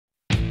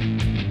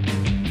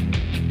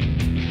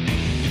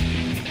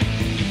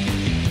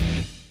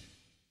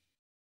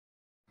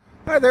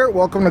Hi there,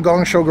 welcome to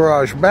Gongshow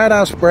Garage.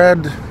 Badass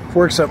Brad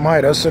works at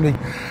Midas, and he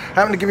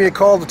happened to give me a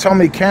call to tell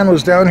me Ken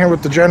was down here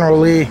with the General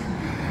Lee.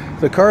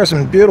 The car is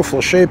in beautiful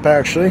shape,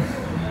 actually,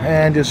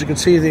 and as you can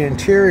see, the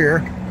interior.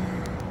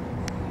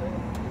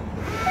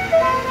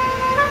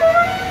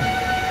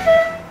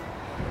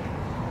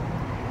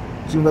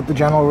 You've got the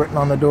General written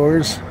on the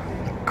doors.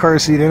 Car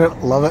seat in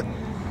it, love it.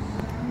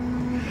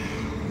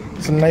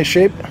 It's in nice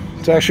shape.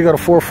 It's actually got a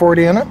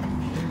 440 in it.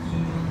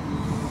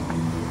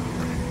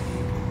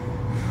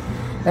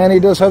 And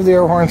he does have the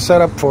air horn set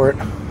up for it,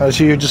 as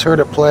you just heard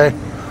it play.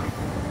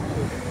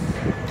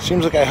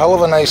 Seems like a hell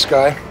of a nice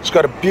guy. He's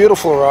got a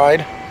beautiful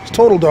ride. He's a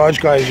total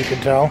Dodge guy, as you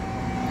can tell.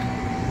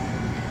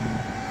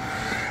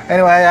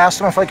 Anyway, I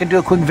asked him if I could do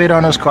a quick vid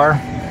on his car.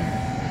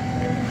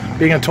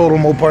 Being a total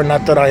Mopar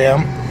nut that I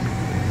am.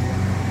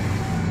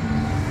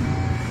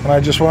 And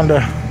I just wanted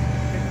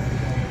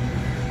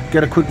to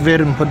get a quick vid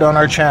and put down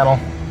our channel.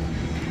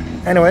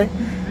 Anyway,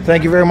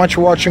 thank you very much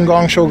for watching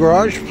Gongshow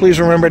Garage.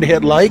 Please remember to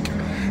hit like.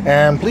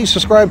 And please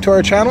subscribe to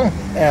our channel,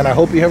 and I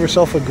hope you have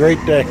yourself a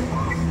great day.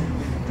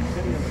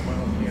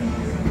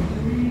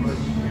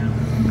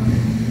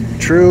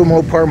 True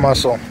Mopar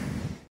muscle.